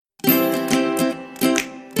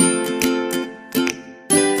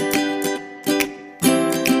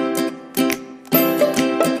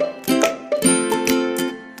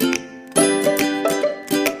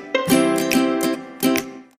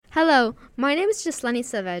Hello, my name is Jisleni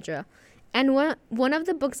Saavedra, and one of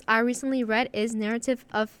the books I recently read is Narrative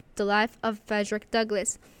of the Life of Frederick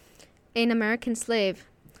Douglass, an American slave.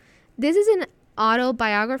 This is an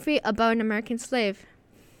autobiography about an American slave.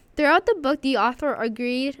 Throughout the book, the author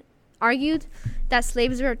argued that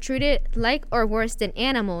slaves were treated like or worse than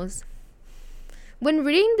animals. When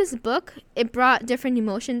reading this book, it brought different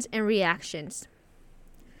emotions and reactions.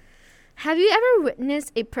 Have you ever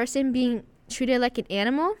witnessed a person being treated like an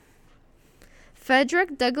animal?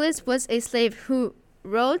 Frederick Douglass was a slave who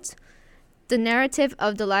wrote the narrative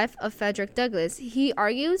of the life of Frederick Douglass. He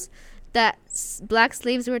argues that black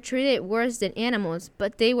slaves were treated worse than animals,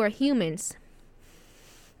 but they were humans.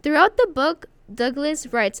 Throughout the book, Douglass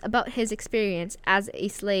writes about his experience as a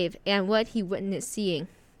slave and what he witnessed seeing,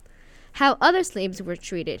 how other slaves were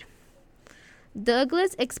treated.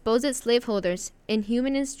 Douglass exposes slaveholders'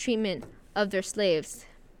 inhumanist treatment of their slaves.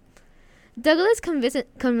 Douglass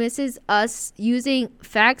convinces us using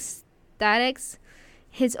facts, statistics,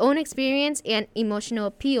 his own experience, and emotional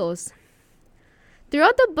appeals.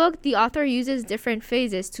 Throughout the book, the author uses different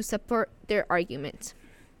phases to support their argument.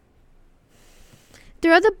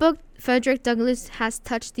 Throughout the book, Frederick Douglass has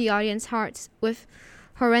touched the audience's hearts with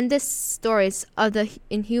horrendous stories of the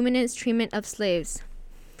inhumanist treatment of slaves.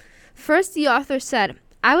 First, the author said,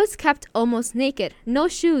 "I was kept almost naked, no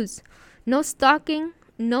shoes, no stocking,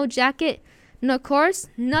 no jacket, no coarse,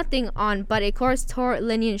 nothing on but a coarse torn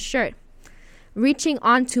linen shirt, reaching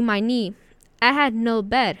on to my knee. I had no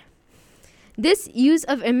bed." This use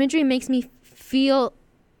of imagery makes me feel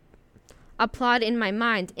a plot in my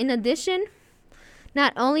mind. In addition,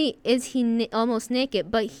 not only is he almost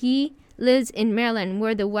naked, but he lives in Maryland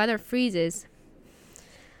where the weather freezes.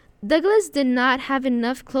 Douglass did not have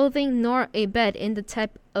enough clothing nor a bed in the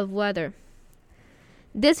type of weather.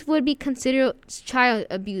 This would be considered child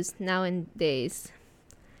abuse nowadays.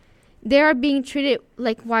 They are being treated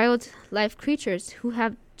like wildlife creatures who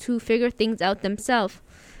have to figure things out themselves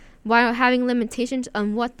while having limitations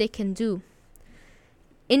on what they can do.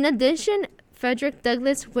 In addition, Frederick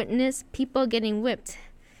Douglass witnessed people getting whipped.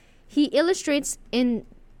 He illustrates in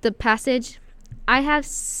the passage, "I have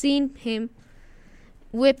seen him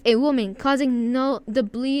whip a woman, causing the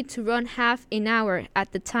bleed to run half an hour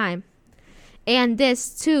at the time. And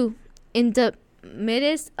this, too, in the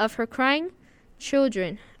midst of her crying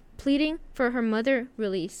children, pleading for her mother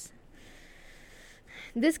release."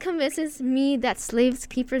 This convinces me that slave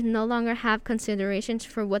keepers no longer have considerations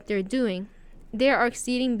for what they're doing. They are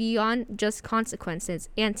exceeding beyond just consequences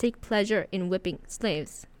and take pleasure in whipping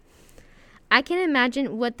slaves. I can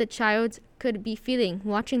imagine what the child could be feeling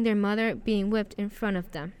watching their mother being whipped in front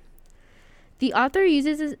of them. The author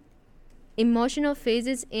uses emotional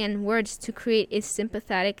phases and words to create a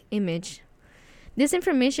sympathetic image. This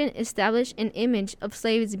information established an image of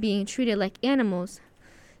slaves being treated like animals.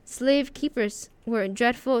 Slave keepers were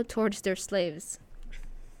dreadful towards their slaves.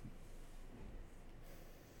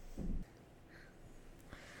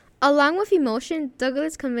 Along with emotion,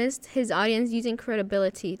 Douglass convinced his audience using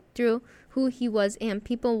credibility through who he was and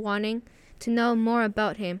people wanting to know more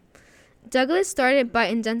about him. Douglass started by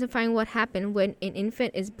identifying what happened when an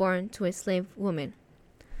infant is born to a slave woman.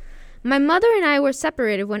 "My mother and I were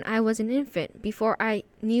separated when I was an infant, before I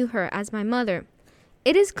knew her as my mother.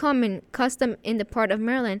 It is common custom in the part of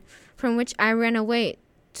Maryland from which I ran away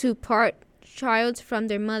to part children from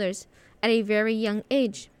their mothers at a very young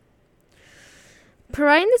age."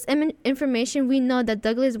 Providing this information, we know that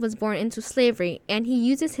Douglass was born into slavery, and he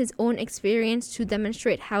uses his own experience to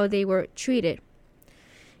demonstrate how they were treated.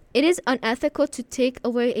 It is unethical to take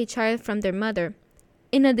away a child from their mother.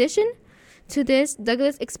 In addition to this,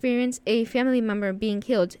 Douglass experienced a family member being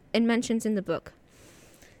killed and mentions in the book,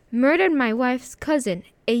 "Murdered my wife's cousin,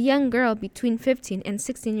 a young girl between 15 and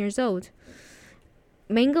 16 years old,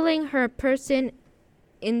 mangling her person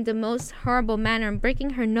in the most horrible manner,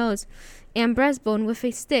 breaking her nose and breastbone with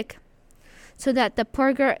a stick, so that the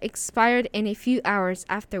poor girl expired in a few hours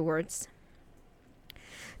afterwards."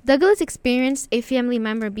 Douglass experienced a family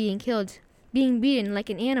member being killed, being beaten like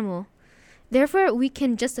an animal. Therefore, we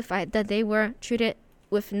can justify that they were treated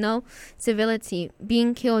with no civility,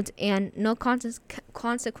 being killed, and no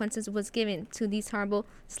consequences was given to these horrible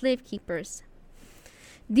slave keepers.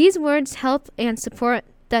 These words help and support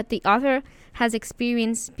that the author has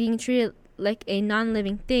experienced being treated like a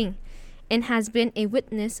non-living thing and has been a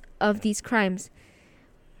witness of these crimes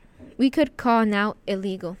we could call now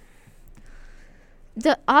illegal.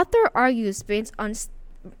 The author argues based on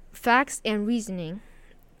facts and reasoning.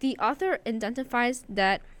 The author identifies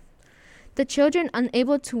that the children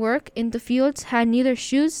unable to work in the fields had neither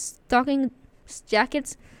shoes, stockings,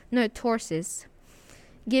 jackets, nor horses.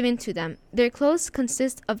 given to them. Their clothes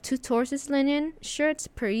consist of 2 tortoise linen shirts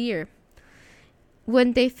per year.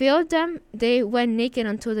 When they failed them, they went naked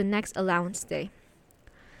until the next allowance day.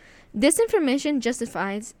 This information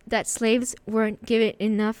justifies that slaves weren't given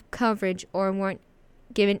enough coverage or weren't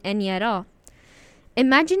given any at all.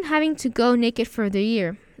 Imagine having to go naked for the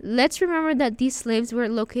year. Let's remember that these slaves were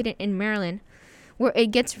located in Maryland, where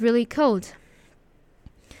it gets really cold.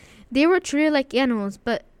 They were treated like animals,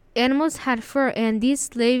 but animals had fur, and these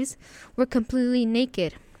slaves were completely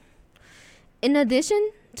naked. In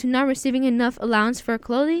addition to not receiving enough allowance for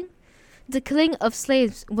clothing, the killing of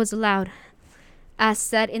slaves was allowed. As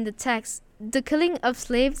said in the text, the killing of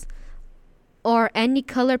slaves or any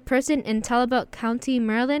colored person in Talbot County,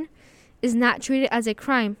 Maryland, is not treated as a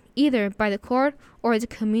crime either by the court or the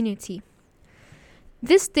community.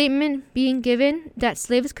 This statement being given that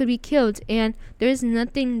slaves could be killed and there is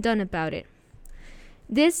nothing done about it.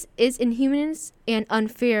 This is inhuman and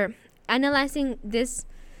unfair. Analyzing this,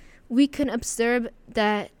 we can observe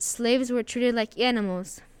that slaves were treated like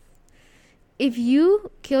animals. If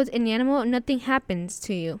you killed an animal, nothing happens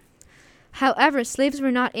to you. However, slaves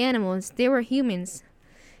were not animals, they were humans.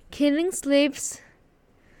 Killing slaves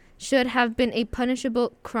should have been a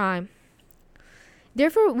punishable crime.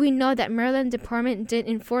 Therefore, we know that Maryland Department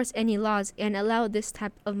didn't enforce any laws and allow this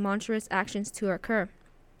type of monstrous actions to occur.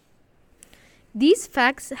 These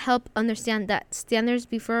facts help understand that standards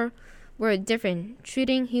before were different,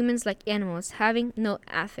 treating humans like animals, having no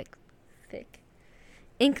ethic.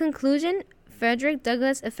 In conclusion, Frederick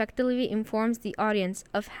Douglass effectively informs the audience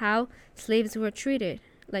of how slaves were treated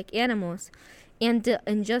like animals and the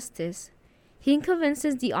injustice. He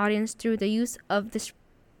convinces the audience through the use of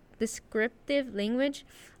descriptive language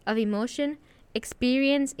of emotion,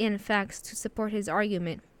 experience, and facts to support his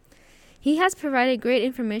argument. He has provided great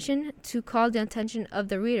information to call the attention of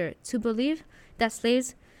the reader to believe that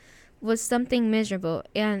slaves was something miserable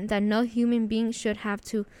and that no human being should have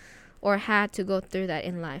to or had to go through that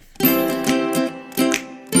in life.